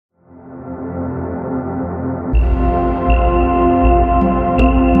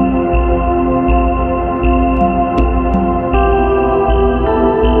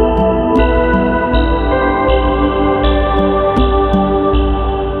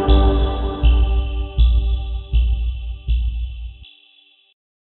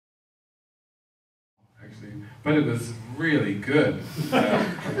but it was really good.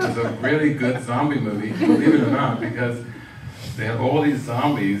 It was a really good zombie movie, believe it or not, because they had all these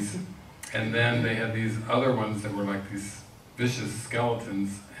zombies, and then they had these other ones that were like these vicious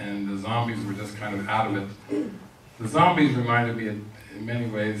skeletons, and the zombies were just kind of out of it. The zombies reminded me in many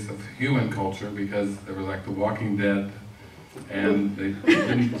ways of human culture, because they were like the Walking Dead, and they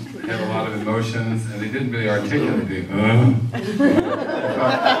didn't have a lot of emotions, and they didn't really articulate it. All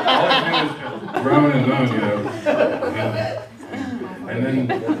they do is groan and moan, you know.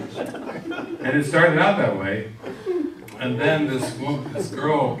 And it started out that way, and then this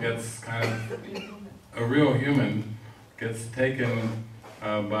girl gets kind of a real human, gets taken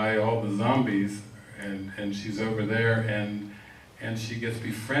by all the zombies, and she's over there, and she gets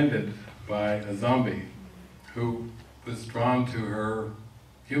befriended by a zombie who was drawn to her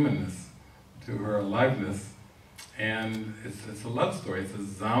humanness, to her aliveness, and it's a love story. It's a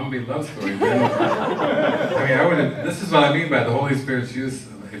zombie love story. I mean, this is what I mean by the Holy Spirit's use.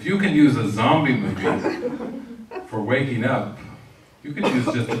 If you can use a zombie movie for waking up, you can use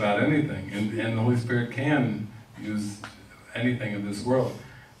just about anything, and the Holy Spirit can use anything in this world.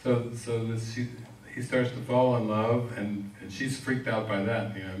 So he starts to fall in love, and she's freaked out by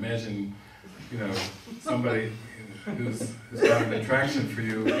that. You know, imagine, you know, somebody who's got an attraction for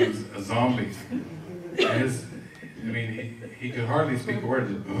you who's a zombie. And he could hardly speak a word.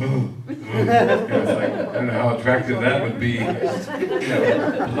 You know, it's like, I don't know how attractive that would be. You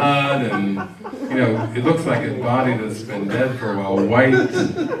know, blood, and you know, it looks like a body that's been dead for a while, white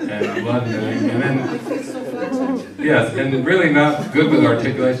and blood, and then yes, and really not good with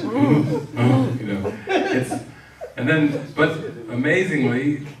articulation. You know, but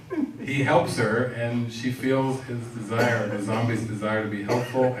amazingly, he helps her, and she feels his desire, the zombie's desire to be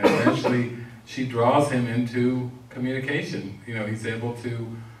helpful, and eventually she draws him into communication. You know, he's able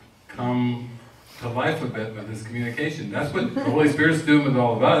to come to life a bit with his communication. That's what the Holy Spirit's doing with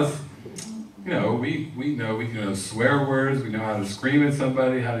all of us. You know, we know we can swear words, we know how to scream at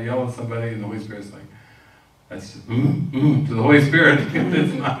somebody, how to yell at somebody, and the Holy Spirit's like, that's just to the Holy Spirit.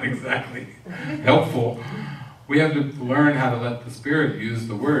 It's not exactly helpful. We have to learn how to let the Spirit use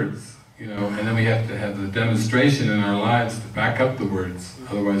the words, you know, and then we have to have the demonstration in our lives to back up the words.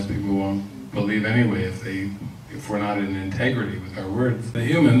 Otherwise people won't believe anyway if we're not in integrity with our words. The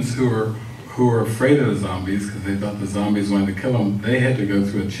humans who were afraid of the zombies because they thought the zombies wanted to kill them, they had to go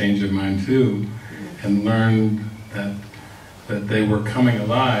through a change of mind too, and learn that they were coming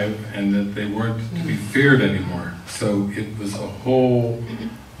alive and that they weren't to be feared anymore. So it was a whole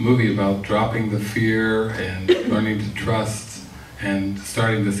movie about dropping the fear and learning to trust and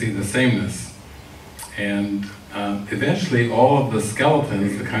starting to see the sameness. And eventually all of the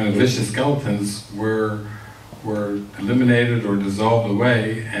skeletons, the kind of vicious skeletons, were eliminated or dissolved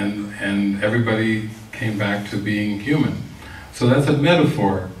away, and everybody came back to being human. So that's a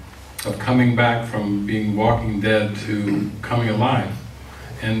metaphor of coming back from being walking dead to coming alive.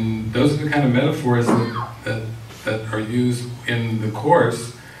 And those are the kind of metaphors that are used in the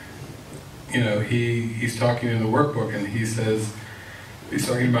Course. You know, he's talking in the workbook, and he says, he's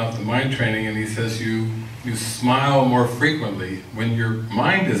talking about the mind training, and he says you smile more frequently. When your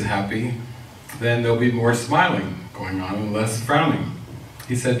mind is happy, then there'll be more smiling going on and less frowning.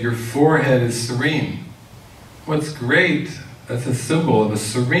 He said your forehead is serene. What's great, that's a symbol of a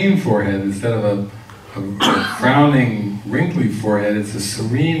serene forehead instead of a frowning, wrinkly forehead. It's a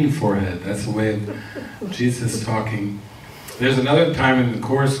serene forehead. That's the way of Jesus talking. There's another time in the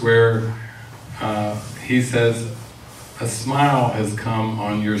Course where he says, a smile has come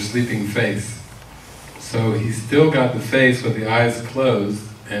on your sleeping face. So he's still got the face with the eyes closed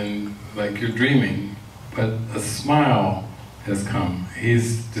and like you're dreaming, but a smile has come.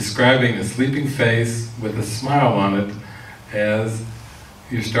 He's describing a sleeping face with a smile on it as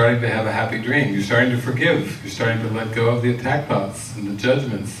you're starting to have a happy dream. You're starting to forgive. You're starting to let go of the attack thoughts and the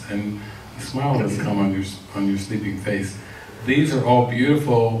judgments, and a smile has come on your sleeping face. These are all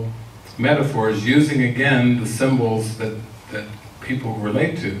beautiful metaphors, using again the symbols that people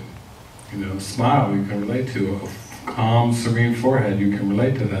relate to. You know, smile you can relate to, a calm, serene forehead, you can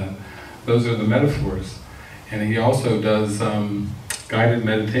relate to that. Those are the metaphors. And he also does guided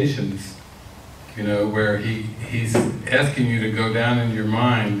meditations, you know, where he's asking you to go down in your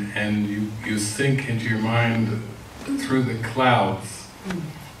mind, and you sink into your mind through the clouds.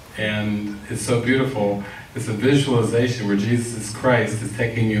 And it's so beautiful. It's a visualization where Jesus Christ is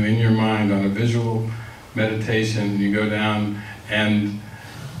taking you in your mind on a visual meditation. You go down and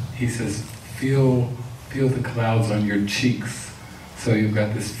he says, feel the clouds on your cheeks. So you've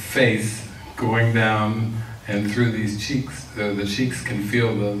got this face going down, and through these cheeks, the cheeks can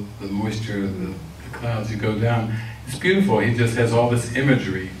feel the moisture of the the clouds, you go down. It's beautiful. He just has all this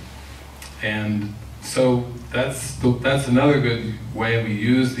imagery. And so that's another good way we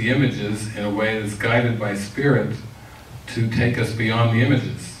use the images in a way that's guided by spirit to take us beyond the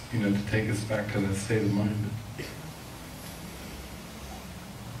images, to take us back to that state of mind.